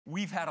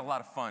We've had a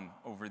lot of fun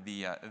over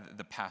the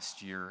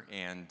past year,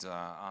 and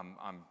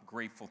I'm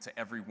grateful to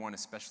everyone,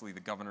 especially the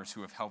governors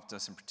who have helped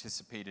us and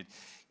participated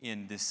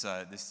in this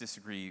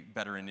Disagree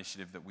Better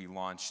initiative that we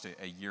launched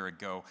a year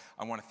ago.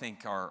 I want to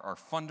thank our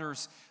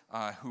funders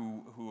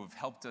who have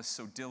helped us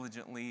so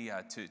diligently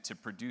to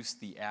produce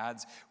the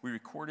ads. We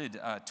recorded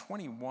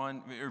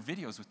 21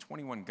 videos with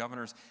 21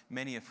 governors,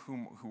 many of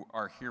whom who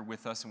are here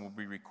with us, and we'll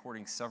be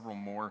recording several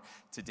more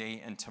today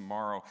and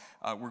tomorrow.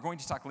 We're going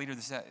to talk later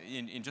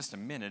in just a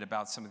minute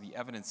about some of the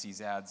evidence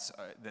these ads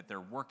that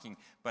they're working,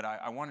 but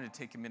I wanted to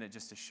take a minute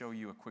just to show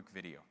you a quick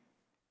video.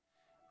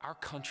 Our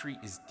country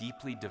is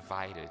deeply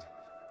divided,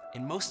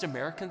 and most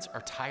Americans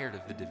are tired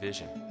of the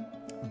division.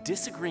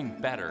 Disagreeing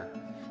better,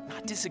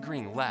 not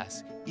disagreeing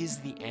less, is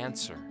the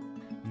answer.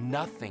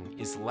 Nothing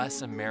is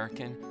less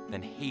American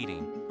than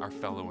hating our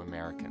fellow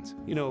Americans.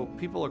 You know,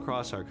 people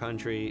across our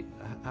country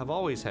have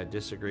always had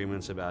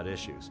disagreements about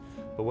issues,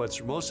 but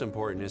what's most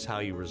important is how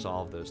you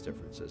resolve those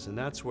differences, and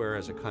that's where,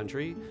 as a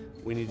country,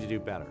 we need to do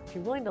better. If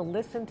you're willing to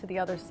listen to the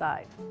other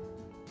side,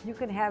 you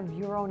can have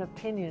your own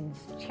opinions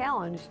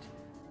challenged.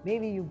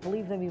 Maybe you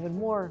believe them even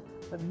more,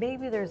 but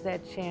maybe there's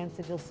that chance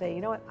that you'll say, you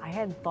know what, I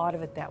hadn't thought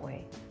of it that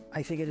way.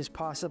 I think it is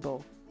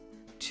possible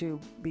to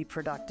be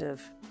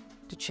productive,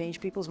 to change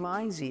people's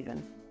minds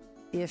even,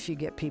 if you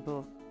get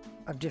people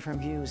of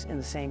different views in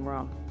the same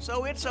room.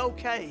 So it's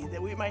okay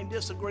that we may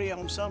disagree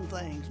on some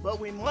things, but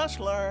we must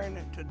learn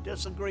to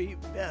disagree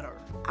better.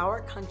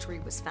 Our country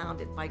was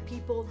founded by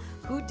people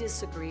who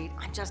disagreed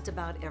on just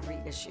about every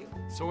issue.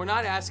 So we're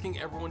not asking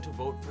everyone to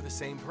vote for the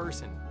same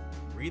person,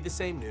 read the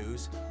same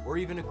news, or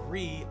even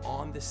agree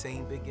on the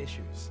same big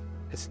issues.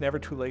 It's never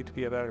too late to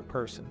be a better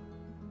person.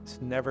 It's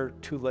never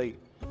too late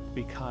to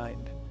be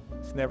kind.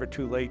 It's never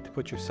too late to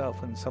put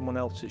yourself in someone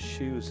else's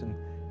shoes and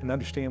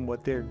understand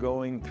what they're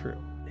going through.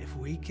 If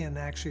we can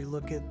actually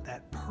look at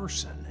that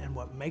person and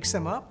what makes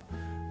them up,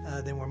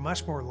 then we're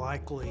much more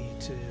likely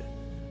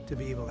to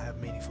be able to have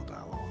meaningful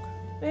dialogue.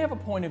 They have a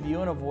point of view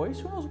and a voice.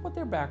 Who knows what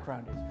their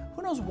background is?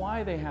 Who knows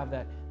why they have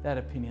that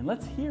opinion?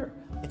 Let's hear.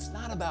 It's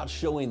not about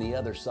showing the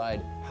other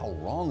side how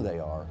wrong they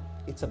are.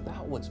 It's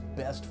about what's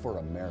best for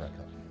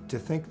America. To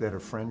think that a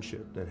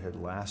friendship that had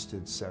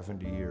lasted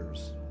 70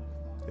 years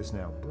is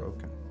now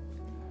broken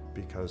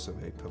because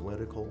of a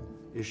political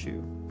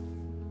issue,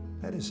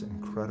 that is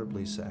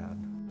incredibly sad.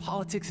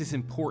 Politics is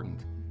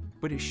important,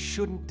 but it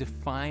shouldn't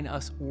define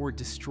us or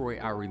destroy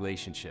our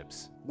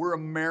relationships. We're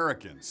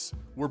Americans.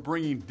 We're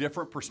bringing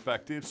different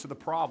perspectives to the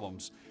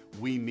problems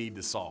we need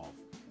to solve.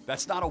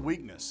 That's not a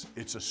weakness,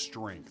 it's a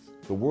strength.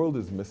 The world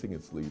is missing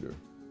its leader.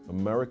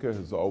 America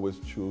has always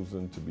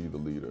chosen to be the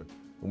leader.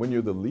 And when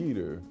you're the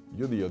leader,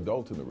 you're the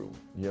adult in the room.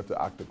 You have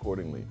to act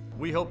accordingly.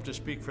 We hope to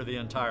speak for the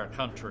entire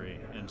country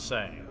in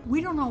saying,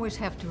 we don't always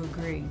have to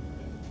agree,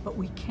 but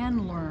we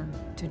can learn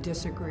to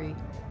disagree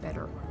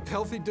better.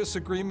 Healthy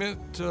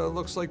disagreement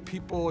looks like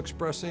people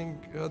expressing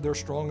their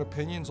strong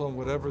opinions on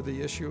whatever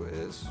the issue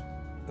is,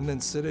 and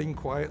then sitting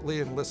quietly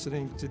and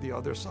listening to the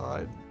other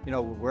side. You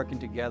know, we're working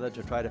together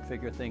to try to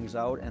figure things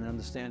out and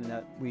understanding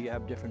that we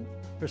have different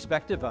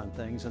perspective on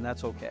things, and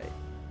that's okay.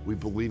 We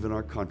believe in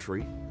our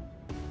country,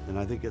 and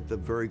I think at the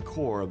very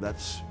core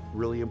that's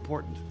really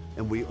important.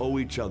 And we owe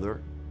each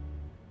other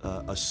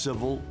a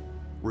civil,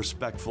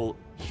 respectful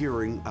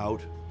hearing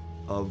out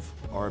of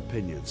our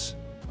opinions.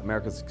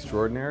 America's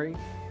extraordinary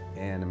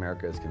and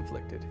America is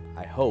conflicted.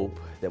 I hope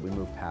that we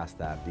move past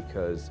that,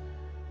 because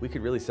we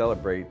could really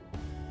celebrate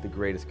the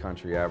greatest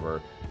country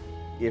ever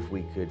if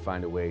we could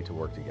find a way to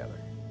work together.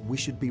 We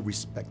should be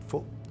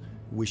respectful,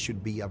 we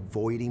should be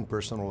avoiding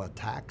personal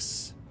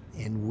attacks,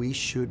 and we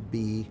should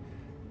be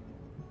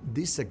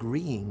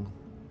disagreeing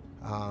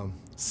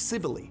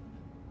civilly.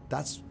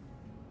 That's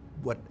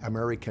what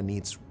America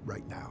needs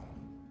right now.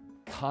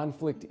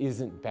 Conflict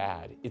isn't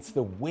bad. It's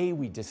the way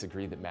we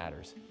disagree that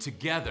matters.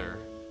 Together,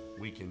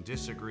 we can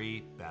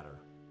disagree better.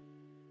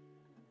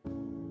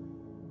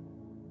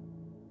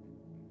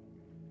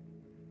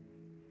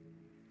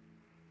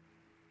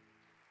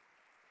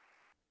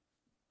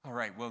 All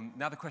right, well,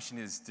 now the question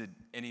is, did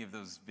any of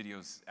those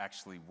videos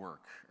actually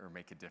work or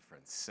make a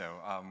difference? So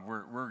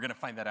we're going to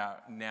find that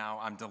out now.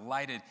 I'm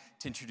delighted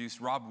to introduce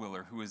Rob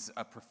Willer, who is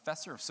a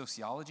professor of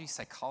sociology,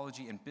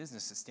 psychology, and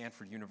business at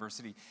Stanford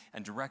University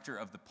and director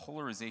of the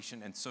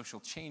Polarization and Social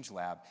Change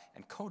Lab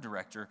and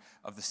co-director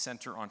of the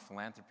Center on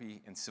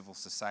Philanthropy and Civil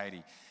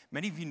Society.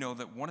 Many of you know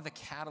that one of the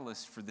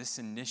catalysts for this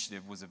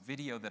initiative was a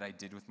video that I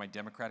did with my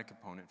Democratic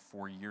opponent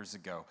 4 years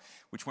ago,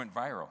 which went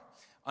viral.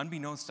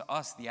 Unbeknownst to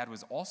us, the ad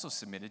was also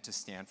submitted to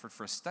Stanford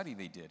for a study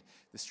they did,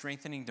 the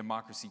Strengthening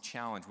Democracy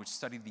Challenge, which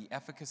studied the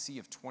efficacy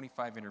of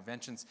 25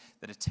 interventions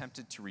that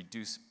attempted to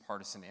reduce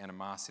partisan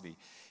animosity.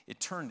 It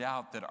turned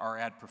out that our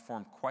ad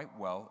performed quite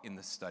well in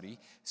the study,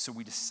 so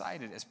we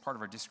decided as part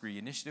of our Disagree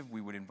initiative,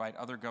 we would invite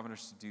other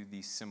governors to do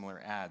these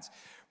similar ads.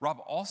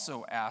 Rob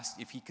also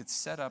asked if he could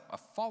set up a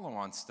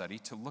follow-on study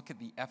to look at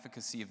the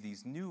efficacy of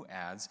these new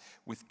ads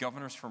with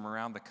governors from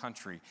around the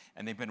country,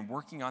 and they've been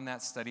working on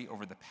that study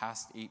over the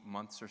past 8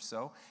 months months or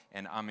so,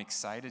 and I'm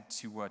excited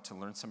to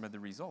learn some of the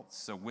results.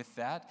 So with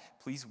that,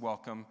 please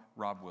welcome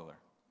Rob Willer.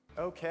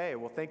 Okay,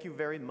 well, thank you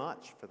very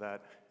much for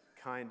that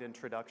kind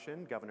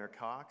introduction, Governor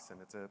Cox, and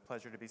it's a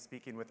pleasure to be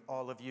speaking with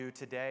all of you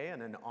today,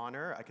 and an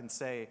honor. I can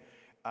say,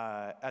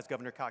 as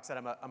Governor Cox said,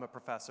 I'm a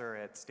professor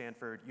at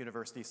Stanford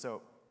University,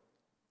 so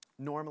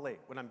normally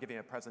when I'm giving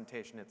a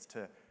presentation, it's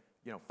to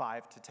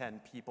 5 to 10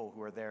 people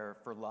who are there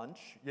for lunch,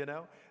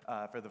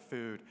 for the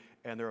food,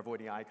 and they're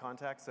avoiding eye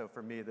contact. So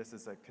for me, this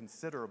is a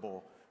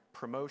considerable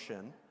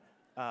promotion.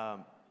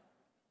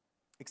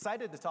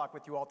 Excited to talk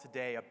with you all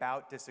today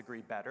about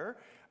Disagree Better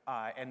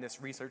and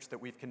this research that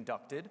we've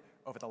conducted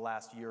over the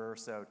last year or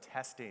so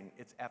testing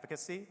its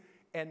efficacy.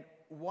 And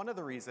one of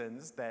the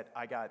reasons that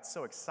I got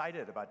so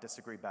excited about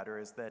Disagree Better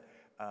is that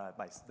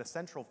the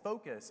central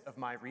focus of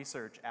my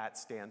research at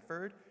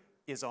Stanford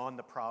is on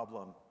the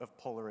problem of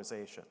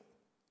polarization.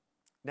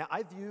 Now,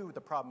 I view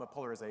the problem of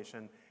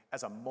polarization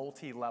as a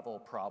multi-level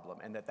problem,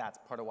 and that's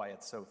part of why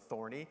it's so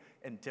thorny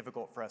and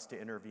difficult for us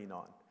to intervene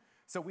on.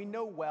 So we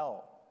know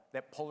well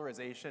that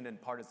polarization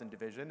and partisan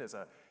division is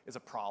a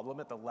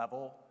problem at the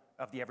level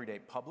of the everyday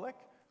public.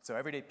 So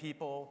everyday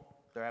people,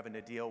 they're having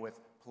to deal with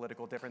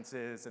political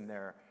differences in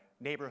their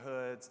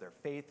neighborhoods, their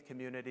faith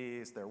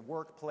communities, their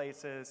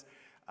workplaces.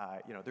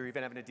 They're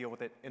even having to deal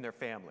with it in their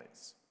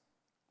families.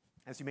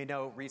 As you may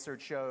know,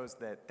 research shows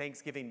that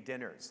Thanksgiving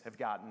dinners have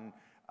gotten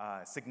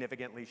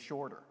significantly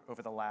shorter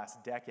over the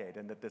last decade,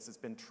 and that this has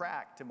been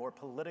tracked to more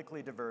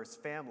politically diverse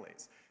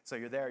families. So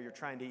you're there, you're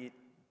trying to eat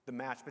the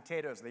mashed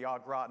potatoes, the au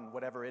gratin,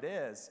 whatever it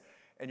is,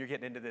 and you're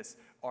getting into this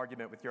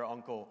argument with your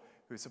uncle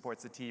who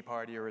supports the Tea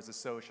Party or is a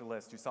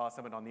socialist, who saw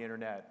someone on the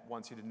internet,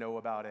 wants you to know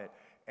about it,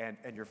 and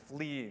you're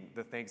fleeing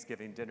the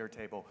Thanksgiving dinner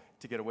table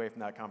to get away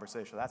from that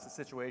conversation. That's the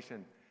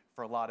situation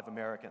for a lot of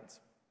Americans.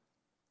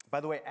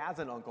 By the way, as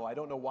an uncle, I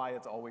don't know why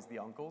it's always the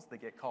uncles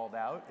that get called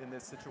out in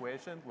this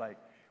situation. Like,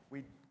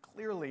 we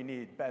clearly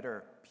need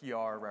better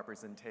PR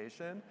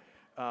representation,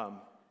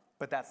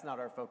 but that's not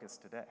our focus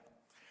today.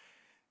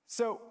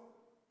 So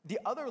the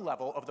other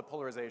level of the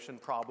polarization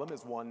problem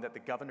is one that the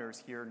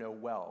governors here know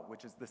well,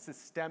 which is the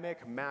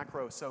systemic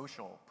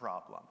macro-social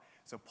problem.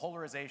 So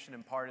polarization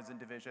and partisan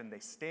division, they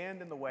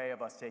stand in the way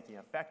of us taking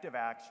effective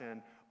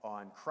action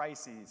on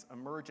crises,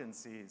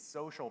 emergencies,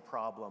 social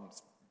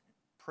problems,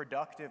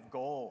 productive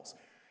goals.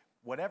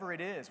 Whatever it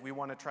is we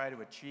want to try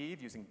to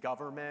achieve using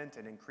government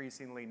and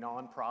increasingly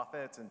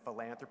nonprofits and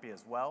philanthropy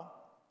as well,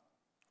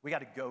 we got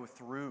to go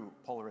through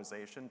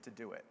polarization to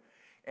do it.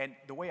 And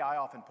the way I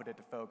often put it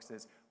to folks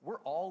is we're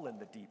all in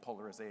the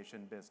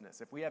depolarization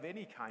business. If we have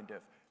any kind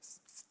of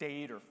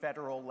state or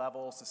federal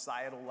level,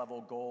 societal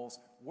level goals,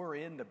 we're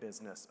in the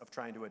business of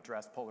trying to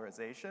address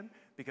polarization,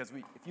 because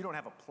if you don't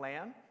have a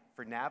plan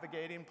for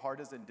navigating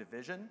partisan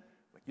division,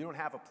 you don't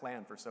have a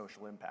plan for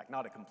social impact,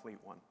 not a complete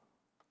one.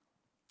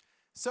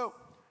 So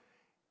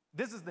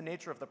this is the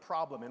nature of the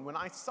problem, and when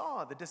I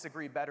saw the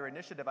Disagree Better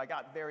initiative, I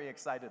got very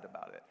excited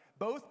about it,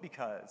 both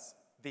because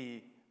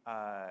the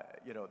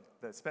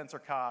Spencer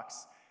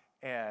Cox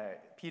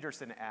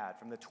Peterson ad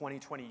from the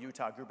 2020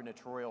 Utah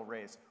gubernatorial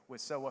race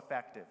was so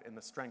effective in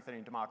the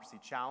Strengthening Democracy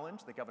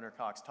Challenge that Governor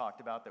Cox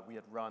talked about that we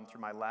had run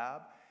through my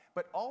lab,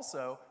 but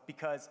also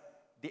because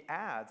the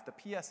ads, the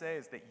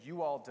PSAs that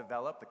you all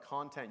develop, the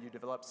content you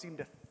develop, seem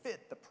to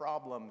fit the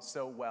problem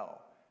so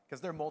well,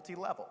 because they're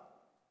multi-level.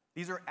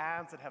 These are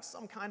ads that have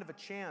some kind of a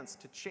chance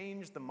to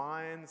change the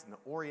minds and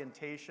the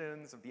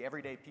orientations of the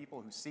everyday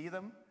people who see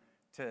them,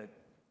 to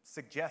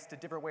suggest a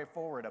different way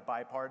forward, a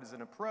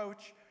bipartisan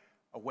approach,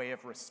 a way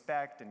of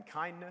respect and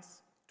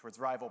kindness towards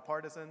rival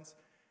partisans.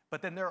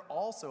 But then they're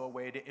also a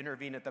way to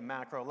intervene at the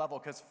macro level,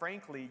 because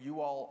frankly, you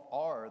all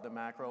are the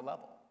macro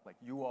level. Like,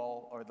 you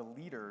all are the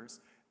leaders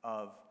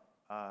of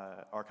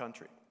our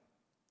country.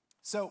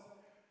 So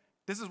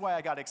this is why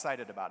I got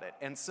excited about it.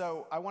 And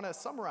so I want to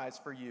summarize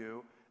for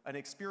you an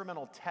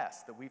experimental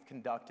test that we've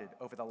conducted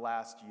over the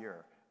last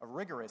year, a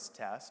rigorous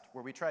test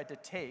where we tried to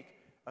take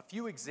a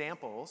few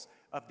examples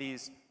of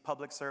these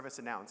public service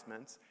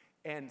announcements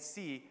and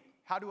see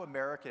how do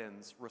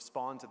Americans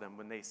respond to them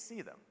when they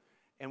see them.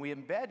 And we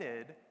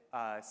embedded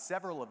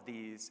several of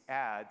these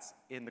ads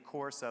in the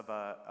course of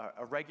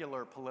a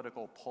regular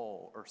political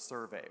poll or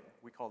survey.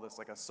 We call this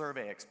like a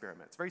survey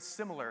experiment. It's very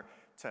similar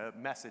to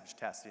message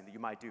testing that you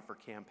might do for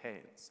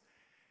campaigns.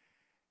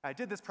 I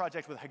did this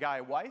project with Haggai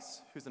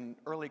Weiss, who's an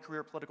early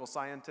career political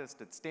scientist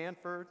at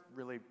Stanford,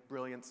 really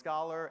brilliant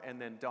scholar, and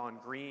then Don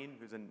Green,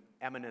 who's an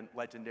eminent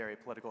legendary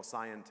political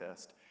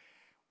scientist.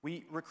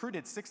 We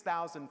recruited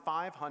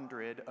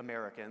 6,500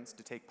 Americans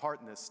to take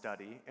part in this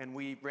study, and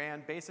we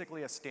ran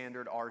basically a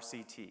standard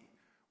RCT,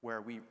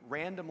 where we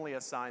randomly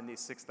assigned these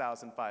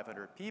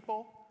 6,500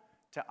 people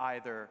to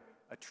either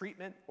a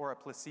treatment or a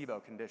placebo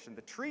condition.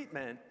 The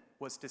treatment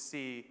was to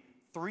see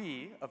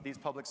 3 of these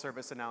public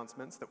service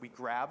announcements that we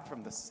grabbed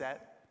from the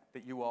set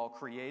that you all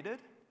created,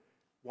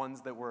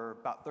 ones that were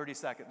about 30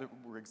 seconds, that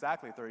were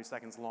exactly 30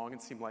 seconds long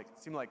and seemed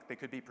like they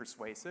could be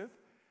persuasive.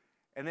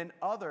 And then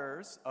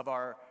others of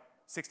our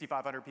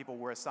 6,500 people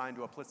were assigned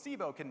to a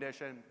placebo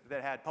condition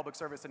that had public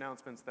service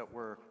announcements that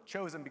were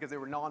chosen because they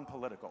were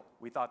non-political.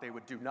 We thought they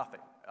would do nothing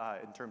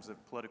in terms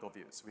of political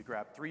views. We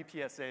grabbed 3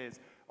 PSAs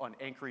on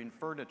anchoring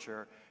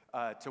furniture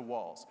to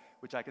walls,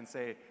 which I can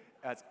say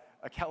as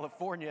a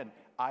Californian,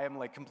 I am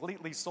like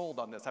completely sold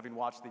on this, having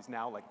watched these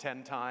now like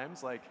 10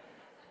 times. Like,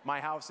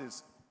 my house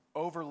is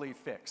overly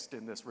fixed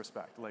in this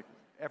respect. Like,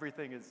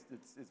 everything is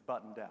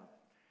buttoned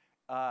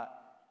down.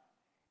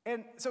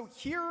 And so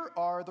here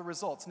are the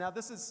results. Now,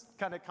 this is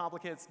kind of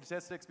complicated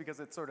statistics because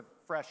it's sort of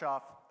fresh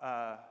off,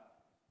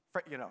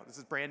 this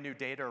is brand new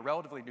data, or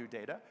relatively new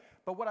data.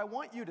 But what I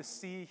want you to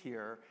see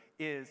here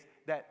is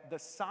that the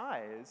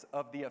size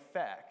of the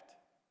effect,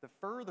 the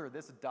further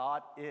this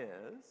dot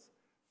is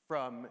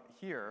from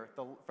here,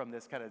 from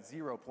this kind of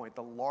 0 point,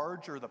 the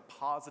larger the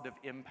positive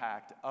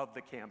impact of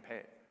the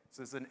campaign.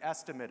 So this is an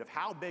estimate of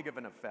how big of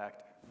an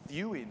effect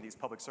viewing these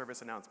public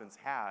service announcements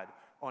had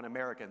on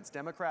Americans,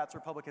 Democrats,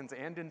 Republicans,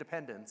 and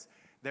independents,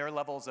 their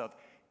levels of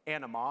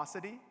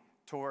animosity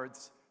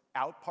towards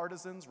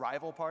out-partisans,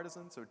 rival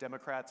partisans, so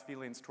Democrats'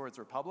 feelings towards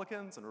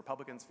Republicans and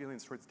Republicans'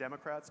 feelings towards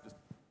Democrats, just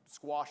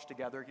squashed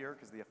together here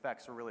because the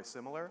effects are really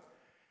similar.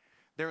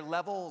 Their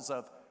levels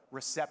of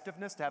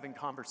receptiveness to having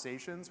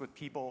conversations with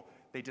people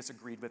they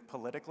disagreed with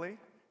politically,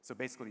 so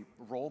basically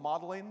role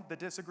modeling the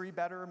disagree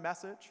better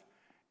message.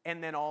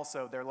 And then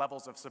also their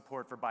levels of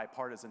support for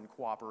bipartisan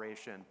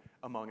cooperation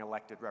among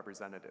elected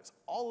representatives.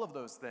 All of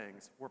those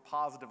things were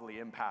positively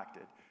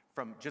impacted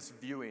from just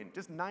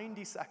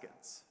 90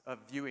 seconds of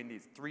viewing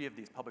these 3 of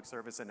these public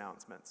service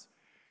announcements.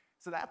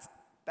 So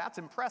that's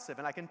impressive,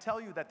 and I can tell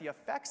you that the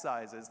effect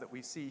sizes that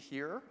we see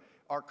here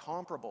are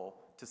comparable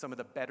to some of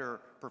the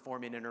better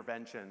performing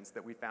interventions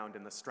that we found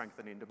in the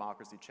Strengthening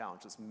Democracy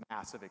Challenge, this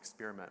massive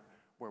experiment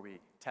where we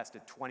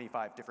tested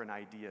 25 different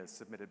ideas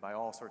submitted by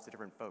all sorts of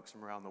different folks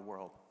from around the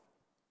world.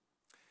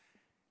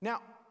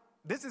 Now,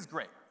 this is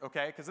great,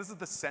 okay? Because this is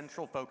the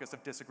central focus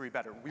of Disagree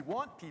Better. We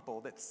want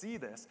people that see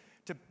this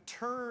to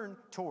turn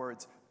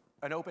towards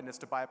an openness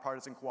to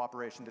bipartisan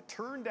cooperation, to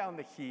turn down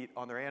the heat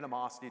on their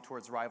animosity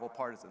towards rival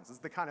partisans. This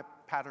is the kind of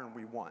pattern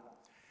we want.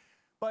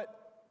 But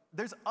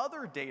there's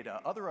other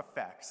data, other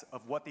effects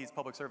of what these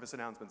public service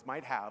announcements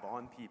might have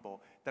on people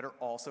that are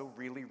also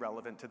really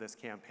relevant to this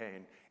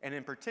campaign, and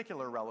in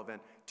particular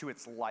relevant to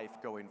its life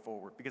going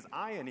forward. Because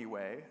I,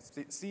 anyway,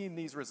 seeing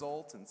these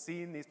results and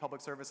seeing these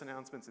public service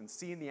announcements and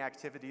seeing the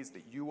activities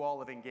that you all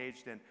have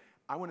engaged in,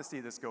 I want to see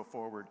this go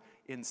forward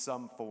in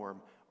some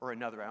form or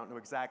another. I don't know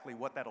exactly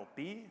what that'll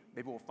be.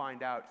 Maybe we'll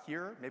find out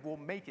here. Maybe we'll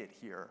make it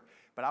here.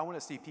 But I want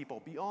to see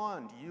people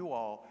beyond you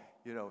all,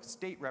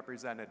 state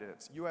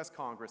representatives, US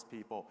Congress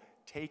people,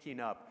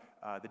 taking up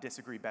the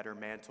Disagree Better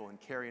mantle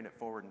and carrying it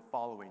forward and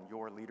following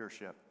your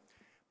leadership.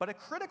 But a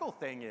critical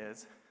thing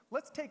is,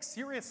 let's take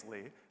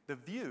seriously the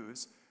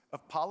views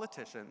of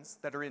politicians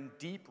that are in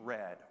deep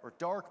red or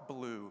dark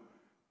blue,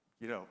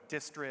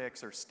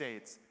 districts or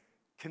states,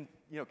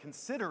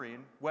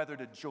 considering whether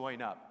to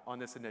join up on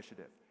this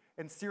initiative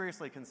and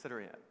seriously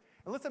considering it.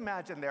 And let's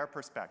imagine their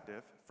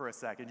perspective for a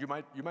second. You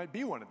might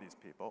be one of these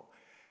people.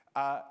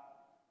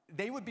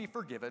 They would be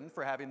forgiven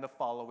for having the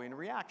following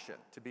reaction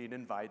to being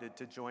invited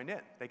to join in.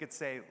 They could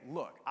say,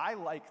 look, I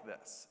like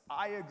this.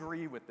 I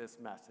agree with this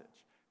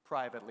message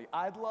privately.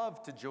 I'd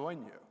love to join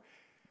you,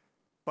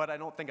 but I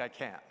don't think I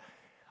can.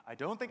 I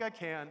don't think I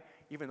can,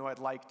 even though I'd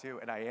like to,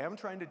 and I am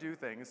trying to do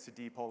things to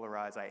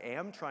depolarize. I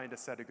am trying to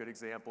set a good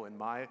example in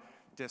my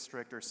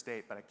district or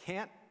state, but I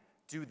can't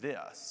do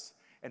this.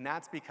 And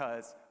that's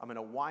because I'm going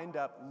to wind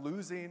up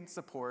losing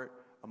support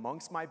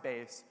amongst my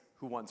base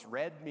who wants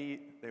red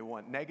meat, they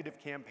want negative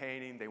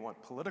campaigning, they want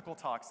political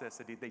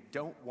toxicity, they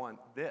don't want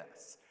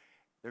this.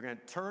 They're going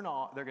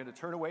to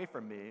turn away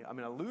from me, I'm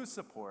going to lose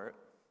support,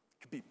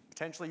 could be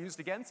potentially used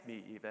against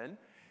me even,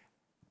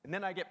 and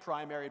then I get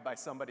primaried by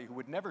somebody who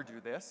would never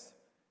do this,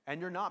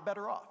 and you're not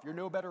better off, you're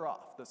no better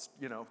off.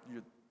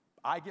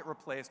 I get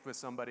replaced with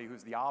somebody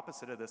who's the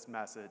opposite of this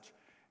message,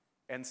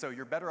 and so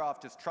you're better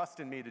off just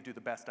trusting me to do the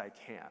best I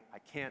can. I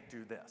can't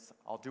do this.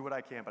 I'll do what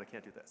I can, but I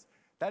can't do this.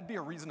 That'd be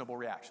a reasonable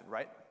reaction,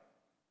 right?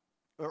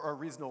 Or a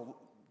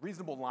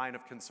reasonable line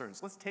of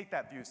concerns. Let's take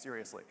that view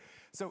seriously.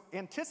 So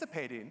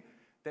anticipating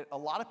that a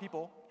lot of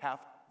people have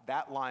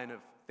that line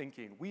of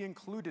thinking, we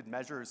included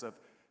measures of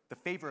the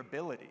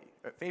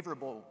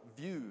favorable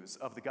views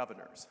of the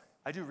governors.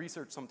 I do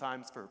research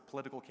sometimes for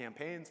political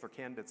campaigns, for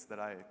candidates that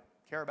I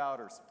care about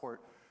or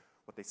support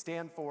what they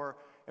stand for,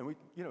 and we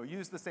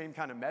use the same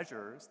kind of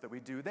measures that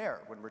we do there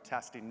when we're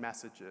testing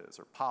messages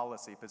or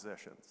policy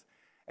positions.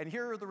 And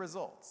here are the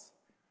results.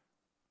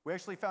 We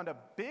actually found a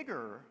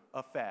bigger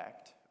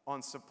effect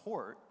on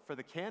support for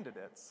the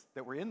candidates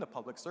that were in the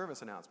public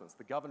service announcements,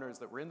 the governors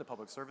that were in the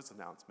public service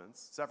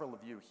announcements, several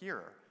of you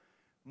here,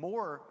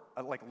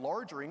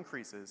 larger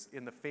increases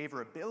in the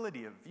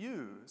favorability of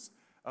views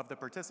of the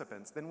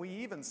participants than we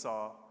even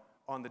saw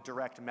on the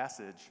direct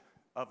message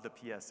of the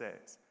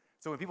PSAs.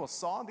 So when people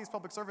saw these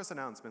public service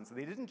announcements,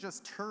 they didn't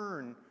just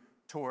turn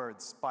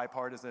towards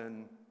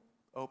bipartisan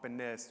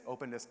openness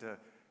to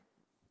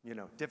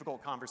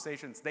difficult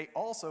conversations, they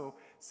also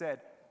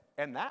said,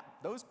 and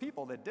those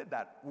people that did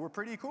that were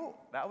pretty cool.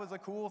 That was a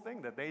cool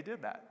thing that they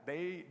did that.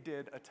 They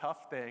did a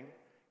tough thing,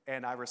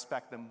 and I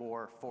respect them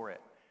more for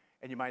it.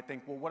 And you might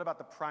think, well, what about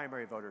the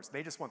primary voters?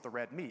 They just want the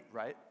red meat,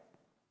 right?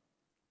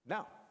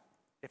 No.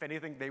 If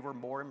anything, they were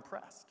more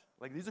impressed.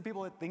 Like, these are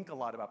people that think a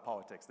lot about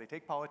politics. They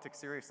take politics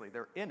seriously.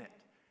 They're in it.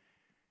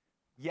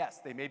 Yes,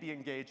 they may be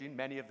engaging,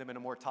 many of them in a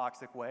more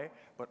toxic way,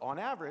 but on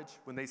average,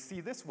 when they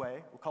see this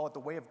way, we'll call it the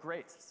way of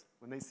grace.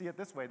 When they see it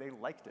this way, they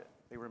liked it.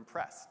 They were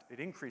impressed. It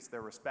increased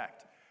their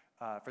respect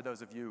for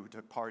those of you who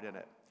took part in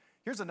it.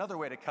 Here's another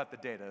way to cut the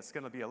data. It's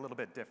going to be a little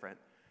bit different.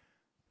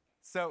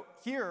 So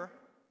here,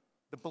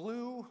 the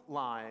blue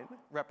line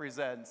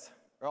represents,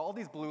 or all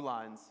these blue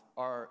lines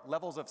are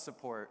levels of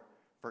support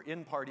for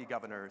in-party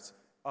governors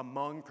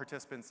among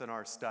participants in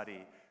our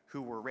study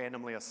who were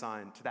randomly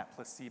assigned to that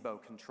placebo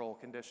control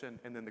condition.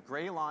 And then the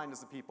gray line is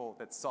the people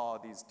that saw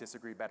these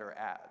Disagree Better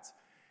ads.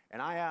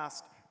 And I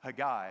asked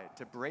Hagai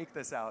to break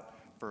this out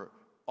for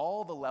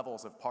all the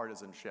levels of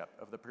partisanship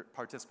of the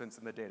participants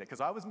in the data,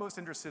 because I was most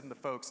interested in the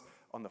folks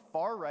on the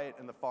far right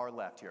and the far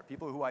left here,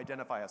 people who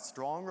identify as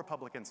strong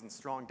Republicans and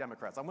strong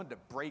Democrats. I wanted to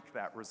break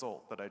that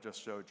result that I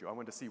just showed you. I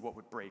wanted to see what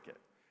would break it,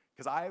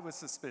 because I was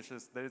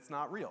suspicious that it's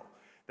not real,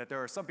 that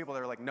there are some people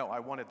that are like, no, I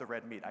wanted the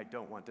red meat. I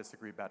don't want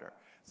Disagree Better.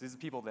 So these are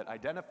people that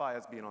identify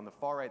as being on the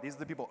far right. These are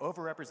the people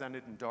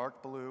overrepresented in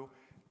dark blue,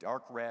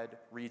 dark red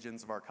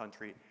regions of our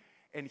country.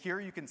 And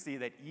here you can see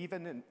that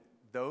even in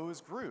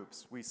those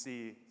groups, we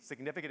see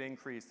significant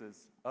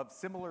increases of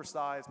similar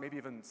size, maybe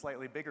even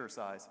slightly bigger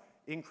size,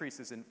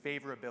 increases in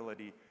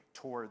favorability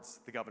towards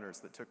the governors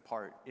that took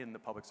part in the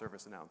public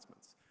service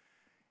announcements.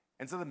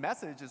 And so the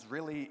message is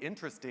really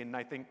interesting and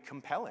I think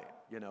compelling,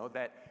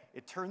 that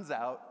it turns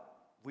out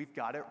we've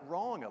got it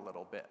wrong a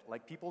little bit.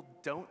 Like, people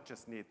don't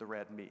just need the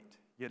red meat,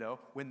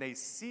 When they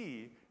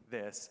see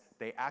this,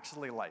 they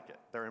actually like it.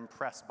 They're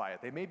impressed by it.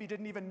 They maybe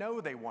didn't even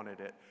know they wanted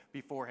it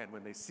beforehand.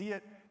 When they see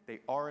it, they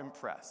are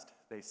impressed.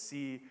 They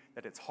see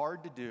that it's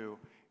hard to do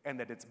and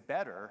that it's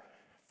better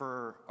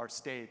for our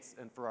states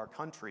and for our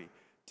country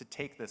to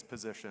take this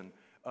position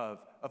of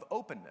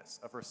openness,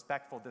 of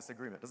respectful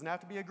disagreement. It doesn't have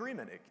to be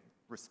agreement,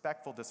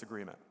 respectful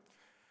disagreement.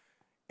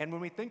 And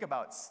when we think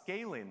about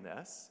scaling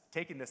this,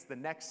 taking this the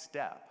next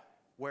step,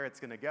 where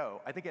it's going to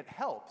go, I think it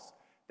helps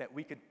that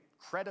we could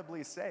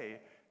credibly say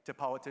to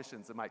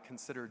politicians that might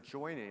consider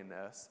joining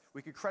this,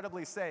 we could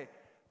credibly say,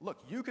 look,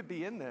 you could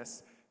be in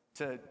this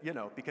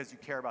because you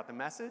care about the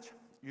message.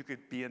 You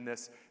could be in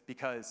this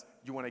because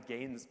you want to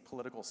gain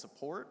political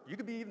support. You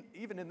could be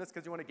even in this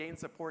because you want to gain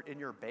support in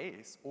your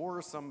base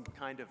or some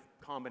kind of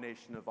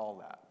combination of all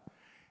that.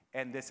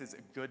 And this is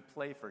a good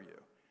play for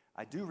you.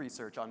 I do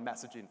research on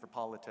messaging for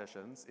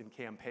politicians in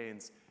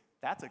campaigns.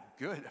 That's a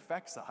good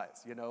effect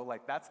size,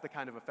 that's the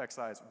kind of effect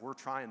size we're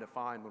trying to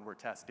find when we're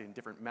testing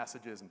different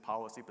messages and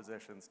policy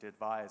positions to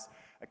advise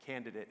a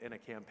candidate in a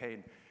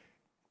campaign.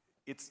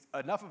 It's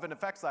enough of an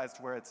effect size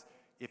to where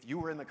if you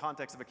were in the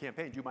context of a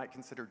campaign, you might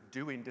consider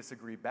doing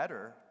Disagree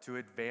Better to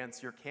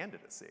advance your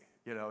candidacy.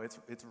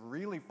 It's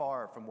really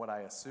far from what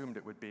I assumed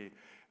it would be,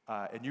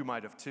 and you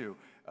might have too,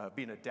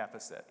 being a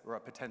deficit or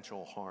a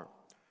potential harm.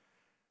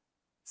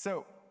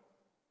 So,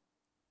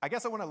 I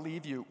guess I want to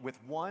leave you with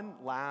one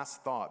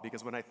last thought,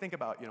 because when I think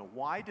about,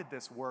 why did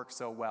this work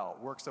so well?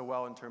 Work so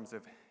well in terms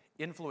of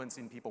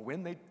influencing people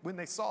when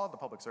they saw the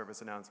public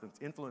service announcements,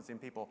 influencing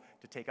people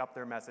to take up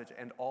their message,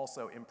 and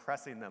also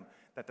impressing them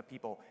that the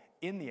people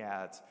in the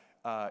ads,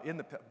 in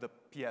the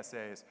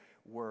PSAs,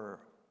 were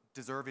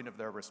deserving of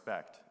their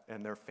respect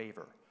and their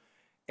favor.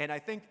 And I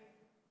think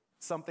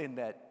something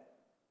that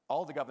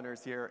all the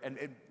governors here, and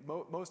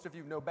most of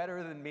you know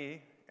better than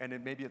me,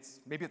 and maybe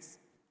it's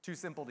too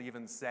simple to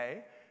even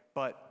say,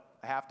 but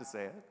I have to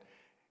say it,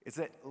 is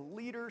that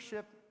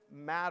leadership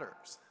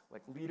matters.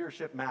 Like,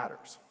 leadership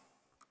matters.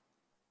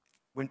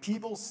 When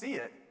people see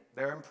it,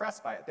 they're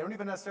impressed by it. They don't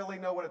even necessarily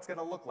know what it's going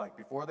to look like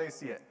before they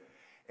see it.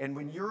 And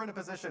when you're in a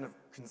position of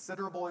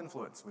considerable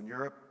influence, when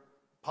you're a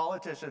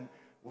politician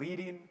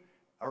leading,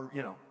 or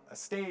a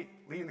state,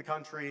 leading the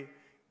country,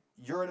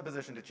 you're in a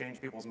position to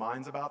change people's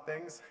minds about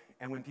things.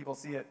 And when people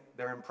see it,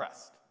 they're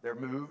impressed. They're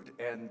moved,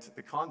 and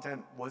the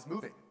content was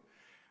moving.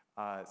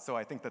 So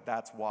I think that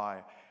that's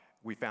why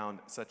we found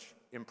such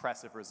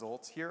impressive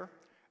results here.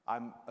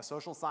 I'm a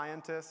social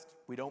scientist.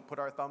 We don't put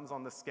our thumbs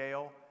on the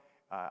scale.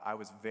 I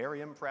was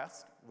very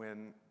impressed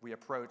when we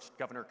approached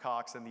Governor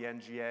Cox and the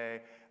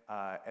NGA,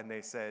 and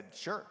they said,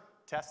 sure,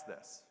 test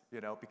this,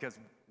 because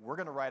we're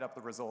going to write up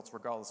the results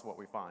regardless of what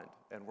we find.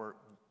 And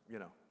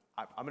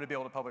I'm going to be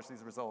able to publish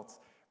these results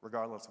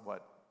regardless of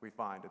what we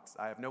find.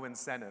 I have no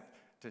incentive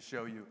to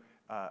show you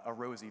a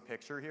rosy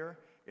picture here.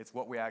 It's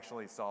what we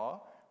actually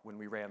saw when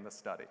we ran the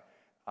study.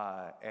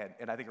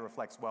 And I think it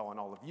reflects well on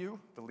all of you,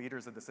 the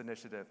leaders of this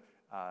initiative,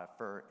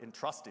 for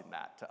entrusting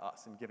that to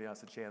us and giving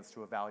us a chance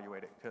to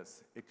evaluate it,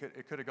 because it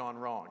could have gone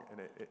wrong,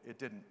 and it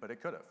didn't, but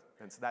it could have.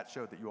 And so that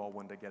showed that you all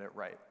wanted to get it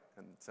right.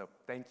 And so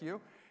thank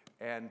you,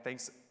 and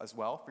thanks as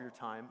well for your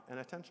time and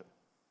attention.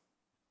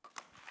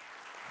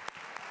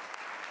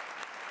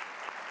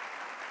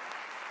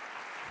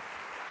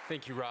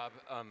 Thank you, Rob.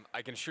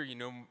 I can assure you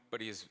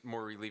nobody is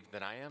more relieved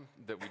than I am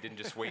that we didn't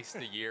just waste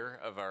a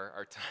year of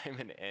our time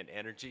and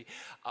energy.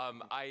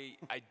 I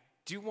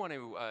do want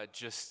to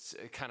just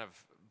kind of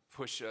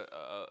push,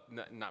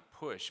 not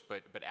push,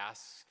 but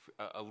ask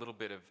a little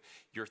bit of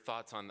your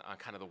thoughts on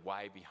kind of the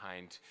why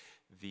behind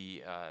these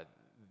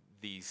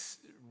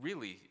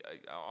really,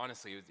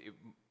 honestly,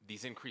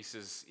 these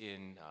increases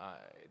in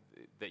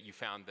that you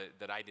found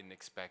that I didn't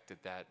expect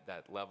at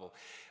that level.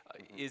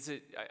 Is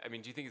it, I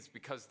mean, do you think it's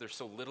because there's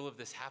so little of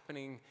this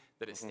happening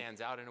that it stands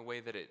out in a way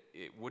that it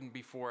wouldn't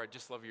before? I'd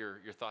just love your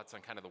thoughts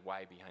on kind of the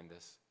why behind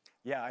this.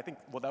 Yeah, I think,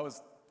 well, that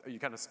was, you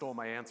kind of stole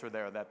my answer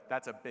there.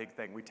 That's a big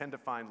thing. We tend to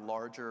find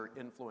larger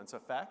influence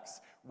effects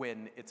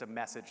when it's a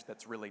message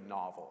that's really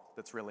novel,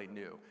 that's really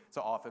new.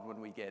 So often when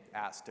we get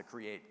asked to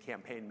create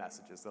campaign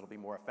messages that'll be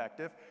more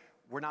effective,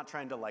 we're not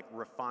trying to like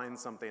refine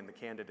something the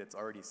candidate's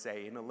already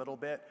saying a little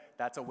bit.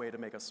 That's a way to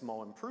make a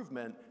small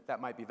improvement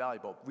that might be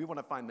valuable. We want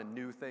to find the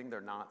new thing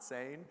they're not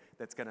saying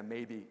that's going to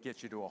maybe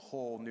get you to a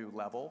whole new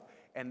level.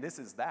 And this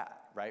is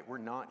that, right? We're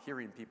not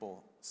hearing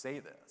people say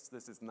this.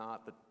 This is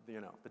not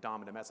the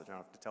dominant message. I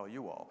don't have to tell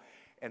you all.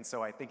 And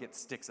so I think it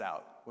sticks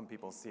out when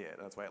people see it.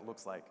 That's why it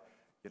looks like,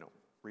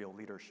 real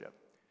leadership.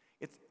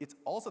 It's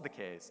also the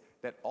case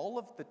that all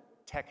of the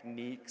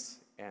techniques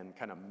and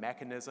kind of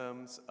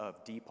mechanisms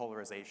of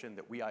depolarization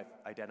that we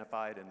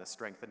identified in the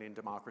Strengthening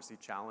Democracy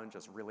Challenge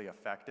as really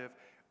effective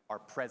are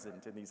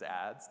present in these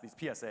ads, these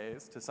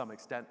PSAs, to some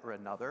extent or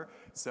another.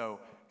 So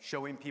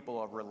showing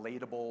people a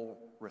relatable,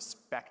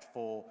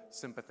 respectful,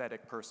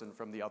 sympathetic person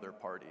from the other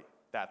party,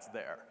 that's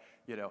there.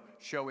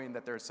 Showing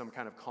that there's some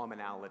kind of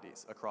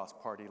commonalities across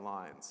party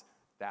lines,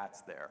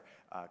 that's there.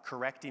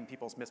 Correcting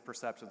people's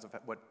misperceptions of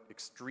what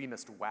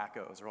extremist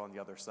wackos are on the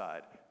other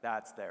side,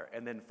 that's there.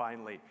 And then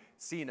finally,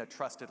 seeing a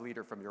trusted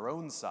leader from your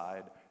own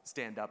side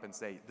stand up and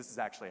say, this is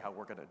actually how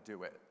we're gonna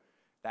do it,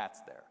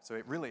 that's there. So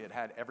it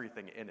had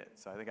everything in it.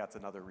 So I think that's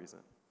another reason.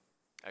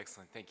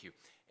 Excellent, thank you.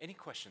 Any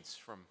questions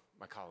from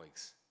my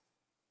colleagues?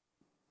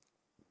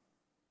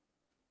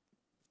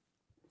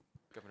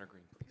 Governor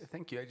Green, please.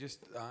 Thank you.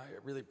 I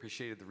really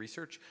appreciated the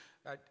research.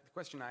 The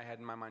question I had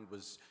in my mind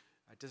was,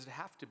 does it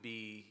have to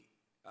be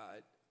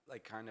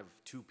like kind of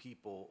two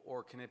people,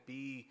 or can it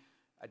be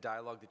a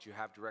dialogue that you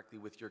have directly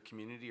with your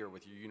community or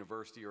with your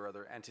university or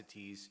other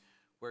entities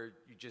where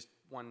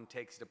one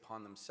takes it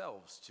upon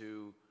themselves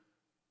to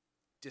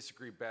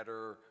disagree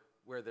better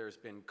where there's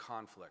been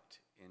conflict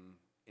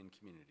in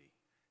community?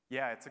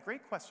 Yeah, it's a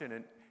great question,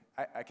 and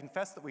I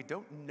confess that we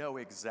don't know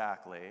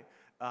exactly.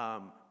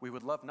 We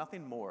would love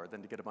nothing more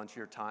than to get a bunch of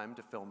your time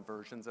to film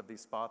versions of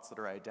these spots that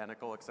are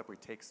identical, except we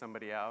take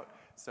somebody out.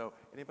 So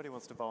anybody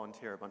wants to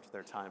volunteer a bunch of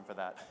their time for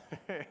that,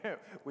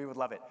 we would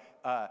love it.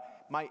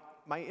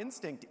 My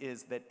instinct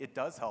is that it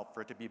does help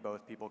for it to be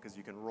both people because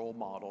you can role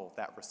model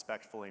that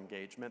respectful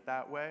engagement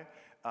that way,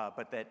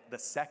 but that the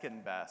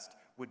second best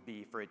would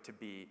be for it to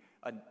be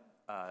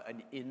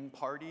an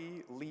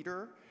in-party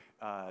leader.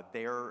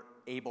 They're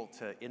able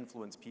to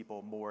influence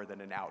people more than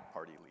an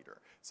out-party leader.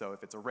 So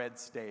if it's a red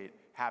state,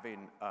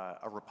 having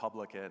a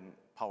Republican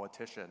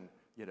politician,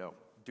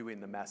 doing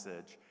the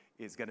message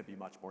is going to be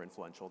much more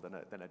influential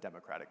than a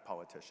Democratic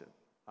politician.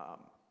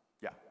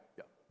 Yeah.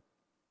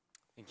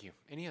 Thank you.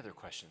 Any other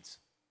questions?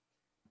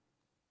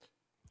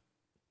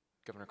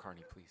 Governor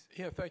Carney, please.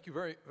 Yeah, thank you.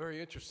 Very,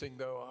 very interesting,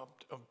 though.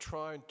 I'm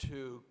trying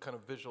to kind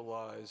of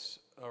visualize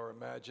or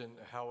imagine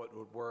how it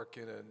would work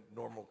in a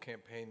normal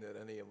campaign that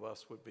any of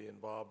us would be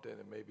involved in,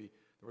 and maybe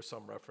there was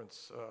some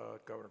reference,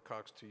 Governor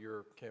Cox, to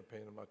your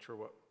campaign. I'm not sure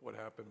what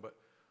happened, but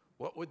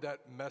what would that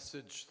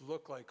message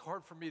look like?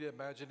 Hard for me to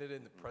imagine it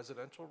in the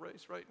presidential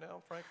race right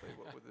now, frankly.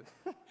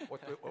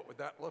 What would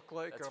that look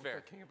like? That's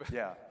fair.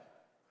 Yeah,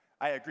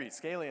 I agree.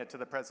 Scaling it to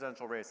the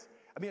presidential race,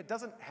 I mean, it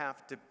doesn't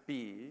have to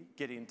be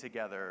getting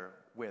together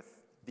with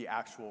the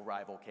actual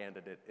rival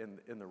candidate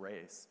in the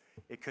race.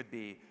 It could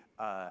be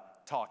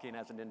talking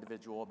as an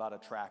individual about a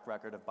track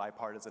record of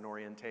bipartisan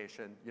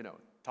orientation,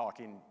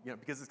 talking,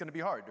 because it's going to be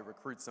hard to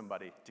recruit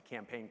somebody to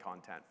campaign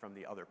content from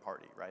the other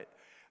party, right?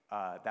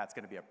 That's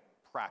going to be a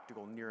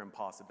practical near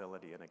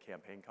impossibility in a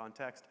campaign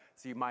context.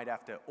 So you might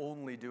have to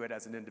only do it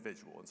as an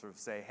individual and sort of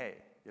say, hey,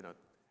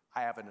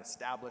 I have an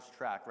established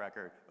track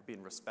record of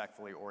being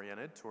respectfully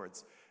oriented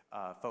towards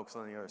folks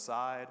on the other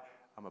side.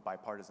 I'm a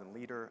bipartisan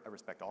leader. I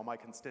respect all my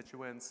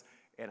constituents,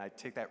 and I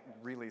take that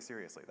really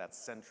seriously. That's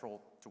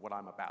central to what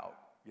I'm about.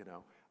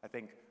 I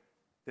think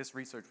this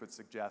research would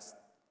suggest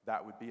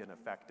that would be an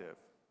effective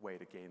way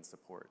to gain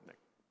support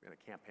in a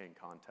campaign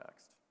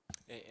context.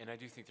 And I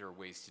do think there are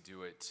ways to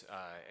do it,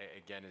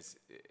 again,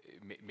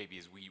 maybe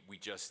as we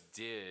just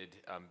did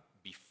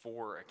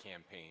before a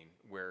campaign,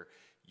 where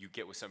you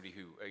get with somebody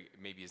who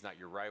maybe is not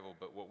your rival,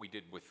 but what we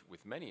did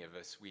with many of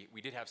us,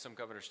 we did have some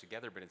governors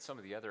together, but in some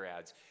of the other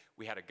ads,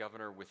 we had a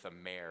governor with a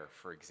mayor,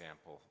 for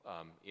example,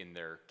 in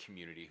their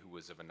community who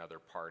was of another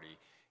party.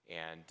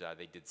 and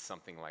they did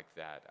something like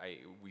that.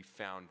 We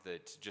found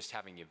that just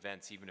having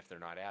events, even if they're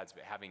not ads,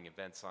 but having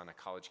events on a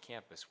college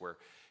campus where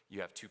you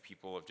have two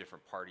people of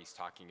different parties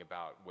talking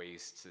about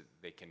ways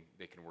they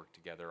can work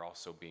together,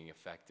 also being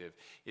effective.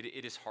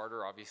 It is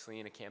harder,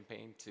 obviously, in a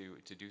campaign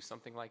to do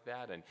something like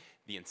that, and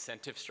the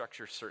incentive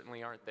structures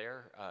certainly aren't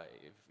there.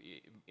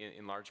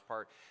 In large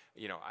part,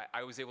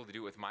 I was able to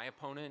do it with my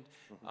opponent.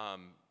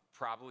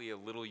 Probably a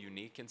little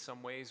unique in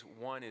some ways.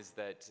 One is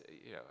that,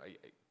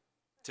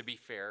 to be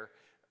fair,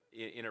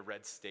 in a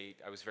red state,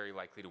 I was very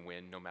likely to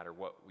win no matter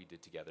what we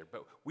did together.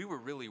 But we were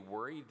really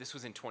worried. This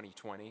was in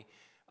 2020.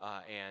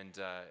 And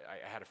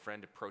I had a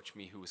friend approach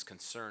me who was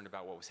concerned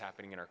about what was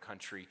happening in our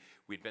country.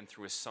 We'd been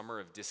through a summer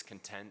of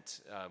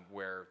discontent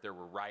where there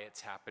were riots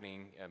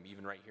happening,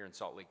 even right here in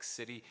Salt Lake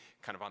City,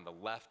 kind of on the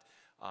left.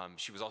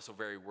 She was also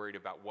very worried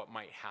about what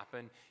might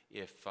happen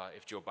if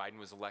Joe Biden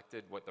was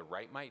elected, what the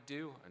right might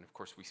do. And of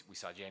course, we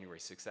saw January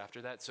 6th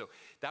after that. So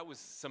that was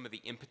some of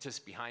the impetus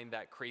behind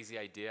that crazy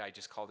idea. I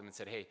just called him and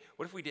said, hey,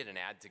 what if we did an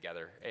ad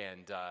together?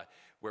 And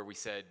where we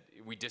said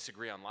we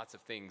disagree on lots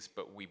of things,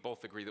 but we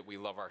both agree that we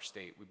love our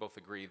state. We both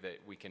agree that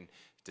we can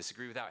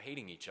disagree without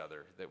hating each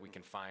other, that we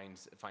can find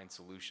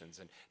solutions.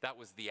 And that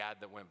was the ad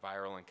that went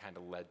viral and kind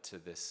of led to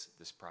this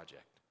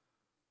project.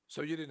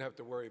 So you didn't have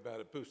to worry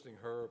about it boosting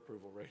her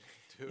approval rating,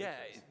 too? Yeah,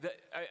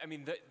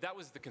 that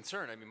was the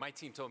concern. I mean, my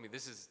team told me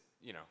this is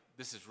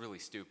really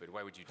stupid.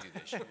 Why would you do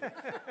this? You're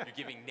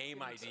giving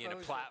name ID and a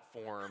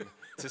platform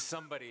to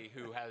somebody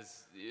who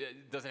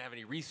doesn't have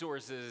any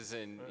resources,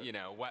 and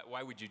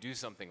why would you do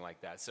something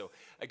like that? So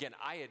again,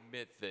 I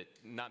admit that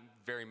not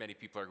very many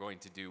people are going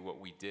to do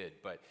what we did,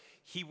 but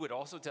he would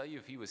also tell you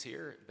if he was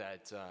here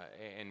that,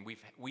 and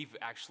we've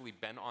actually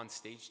been on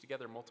stage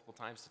together multiple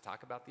times to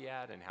talk about the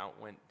ad and how it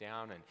went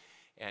down,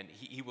 and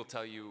he will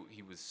tell you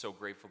he was so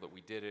grateful that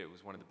we did it. It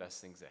was one of the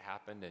best things that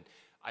happened, and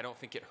I don't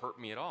think it hurt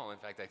me at all. In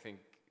fact, I think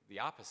the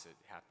opposite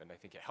happened. I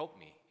think it helped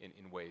me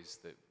in ways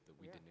that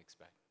we didn't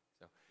expect.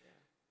 So,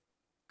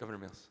 Governor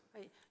Mills.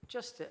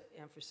 Just to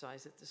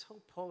emphasize that this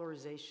whole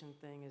polarization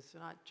thing is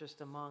not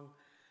just among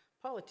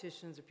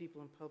politicians or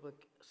people in public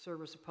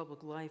service or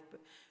public life,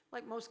 but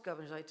like most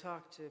governors, I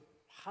talk to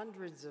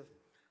hundreds of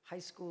high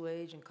school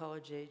age and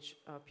college age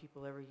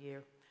people every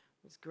year.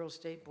 It's girls'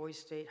 state, boys'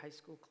 state, high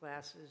school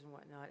classes and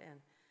whatnot, and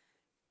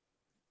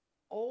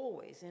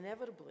always,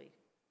 inevitably,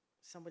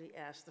 somebody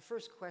asks, the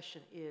first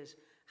question is,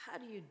 how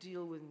do you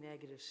deal with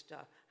negative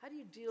stuff? How do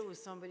you deal with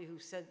somebody who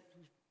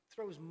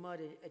throws mud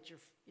at your,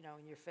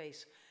 in your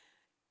face,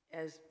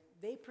 as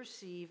they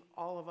perceive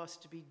all of us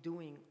to be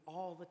doing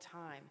all the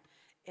time,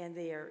 and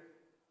they are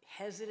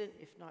hesitant,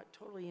 if not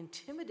totally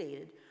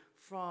intimidated,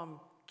 from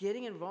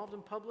getting involved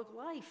in public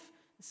life.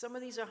 And some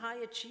of these are high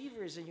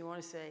achievers, and you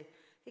want to say,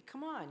 hey,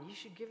 come on, you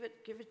should give it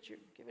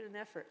an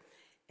effort.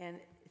 And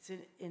it's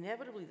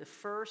inevitably the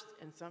first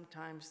and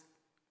sometimes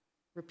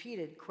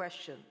repeated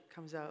question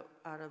comes out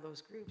of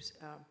those groups.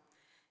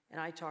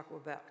 And I talk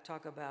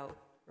about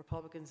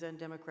Republicans and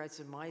Democrats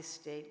in my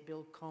state,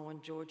 Bill Cohen,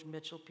 George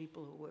Mitchell,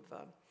 people who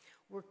have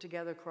worked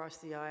together across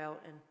the aisle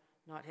and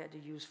not had to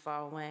use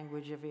foul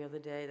language every other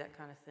day, that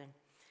kind of thing,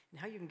 and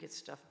how you can get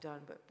stuff done.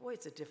 But boy,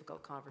 it's a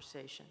difficult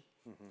conversation.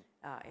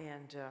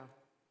 And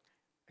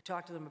I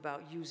talk to them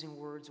about using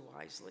words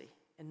wisely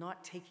and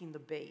not taking the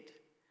bait.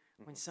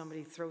 When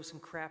somebody throws some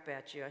crap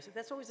at you, I said,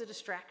 that's always a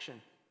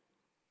distraction.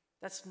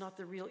 That's not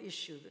the real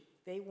issue. That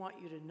they want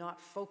you to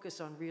not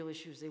focus on real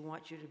issues. They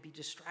want you to be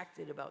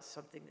distracted about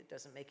something that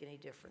doesn't make any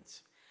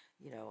difference,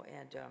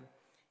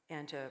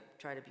 and to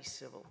try to be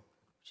civil,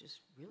 which is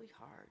really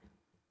hard.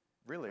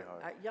 Really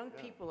hard. Young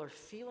people are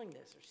feeling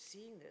this, or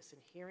seeing this,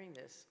 and hearing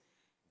this,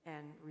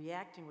 and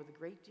reacting with a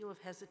great deal of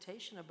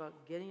hesitation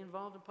about getting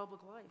involved in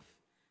public life.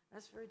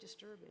 That's very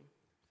disturbing.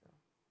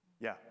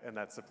 Yeah, and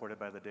that's supported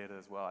by the data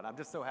as well. And I'm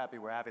just so happy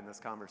we're having this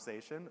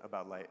conversation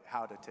about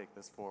how to take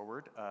this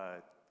forward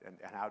and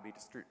how to be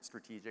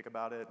strategic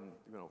about it. And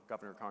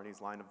Governor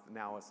Carney's line of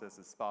analysis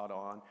is spot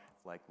on.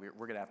 We're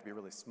going to have to be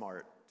really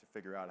smart to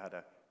figure out how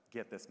to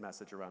get this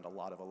message around a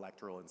lot of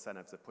electoral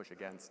incentives that push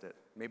against it.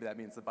 Maybe that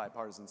means the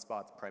bipartisan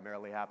spots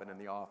primarily happen in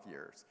the off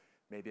years.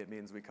 Maybe it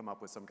means we come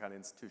up with some kind of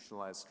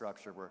institutionalized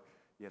structure where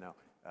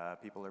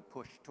people are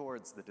pushed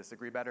towards the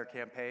Disagree Better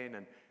campaign,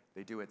 and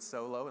they do it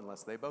solo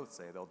unless they both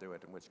say they'll do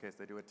it, in which case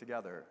they do it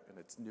together. And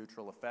it's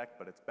neutral effect,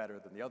 but it's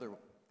better than the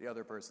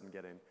other person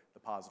getting the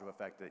positive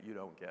effect that you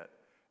don't get.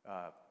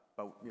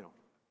 But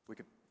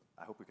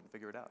I hope we can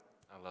figure it out.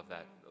 I love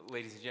that.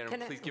 Ladies and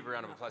gentlemen, please give a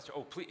round of applause.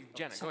 Oh, please,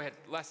 Janet, go ahead.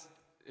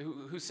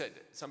 Who said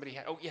somebody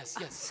had? Oh, yes.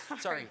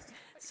 Sorry.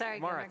 Sorry,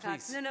 Mara, Governor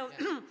Cox. please. No.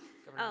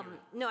 Yeah.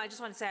 No, I just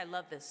want to say I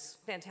love this.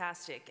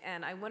 Fantastic.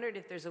 And I wondered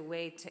if there's a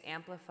way to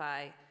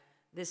amplify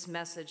this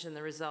message and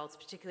the results,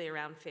 particularly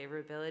around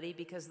favorability,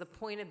 because the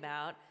point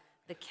about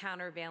the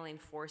countervailing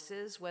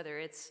forces, whether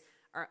it's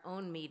our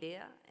own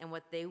media and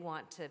what they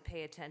want to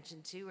pay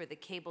attention to, or the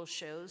cable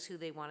shows, who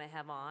they want to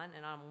have on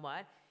and on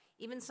what,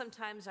 even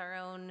sometimes our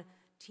own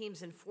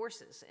teams and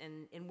forces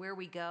and where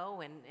we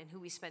go and who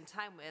we spend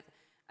time with,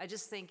 I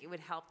just think it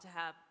would help to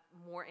have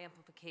more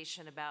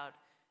amplification about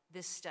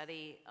this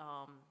study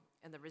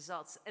and the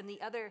results. And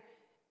the other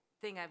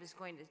thing I was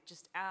going to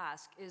just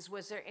ask is,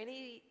 was there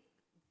any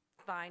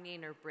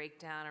finding or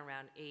breakdown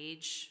around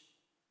age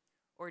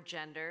or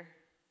gender?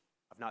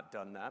 I've not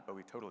done that, but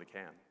we totally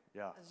can.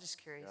 Yeah. I was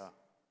just curious. Yeah.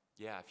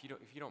 Yeah, if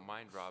you don't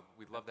mind, Rob,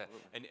 we'd love that.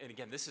 And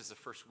again, this is the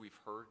first we've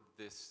heard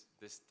this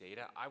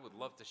data. I would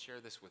love to share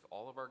this with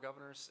all of our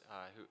governors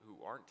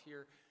who aren't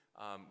here,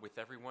 with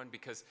everyone,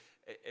 because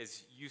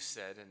as you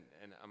said,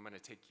 and I'm going to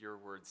take your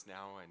words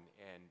now,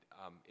 and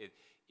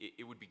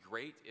it would be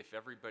great if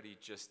everybody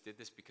just did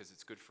this because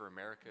it's good for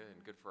America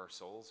and good for our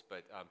souls.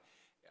 But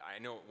I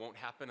know it won't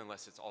happen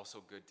unless it's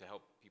also good to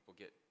help people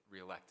get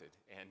reelected,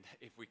 and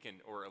if we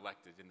can, or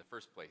elected in the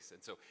first place.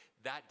 And so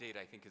that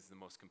data, I think, is the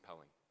most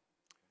compelling.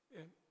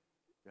 And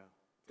yeah.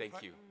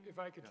 Thank you. If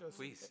I could just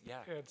please, yeah.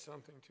 add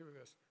something to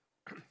this,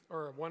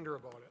 or wonder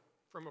about it,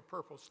 from a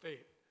purple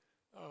state.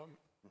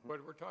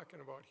 What we're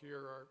talking about here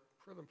are,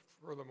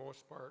 for the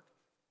most part,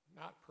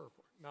 not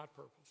purple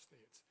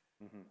states.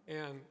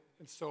 And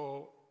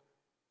so,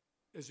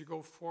 as you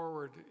go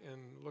forward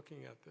in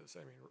looking at this,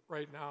 I mean,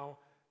 right now,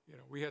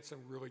 we had some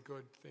really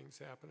good things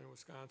happen in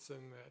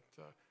Wisconsin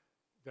that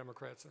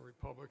Democrats and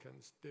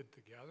Republicans did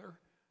together,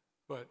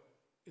 but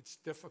it's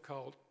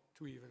difficult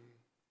to even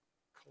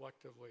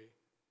collectively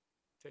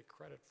take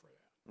credit for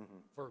that,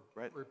 for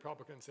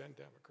Republicans and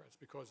Democrats,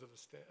 because of the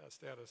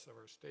status of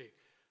our state.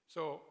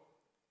 So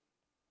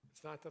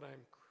it's not that I'm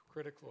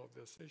critical of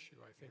this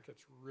issue. I think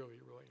it's really,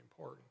 really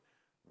important,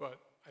 but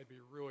I'd be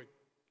really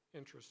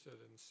interested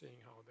in seeing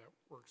how that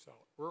works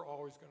out. We're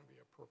always going to be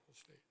a purple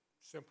state,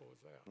 simple as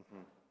that.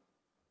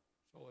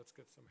 So let's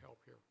get some help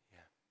here.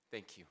 Yeah,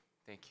 thank you,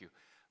 thank you.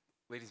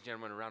 Ladies and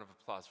gentlemen, a round of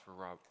applause for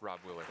Rob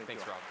Willer.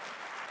 Thanks, Rob.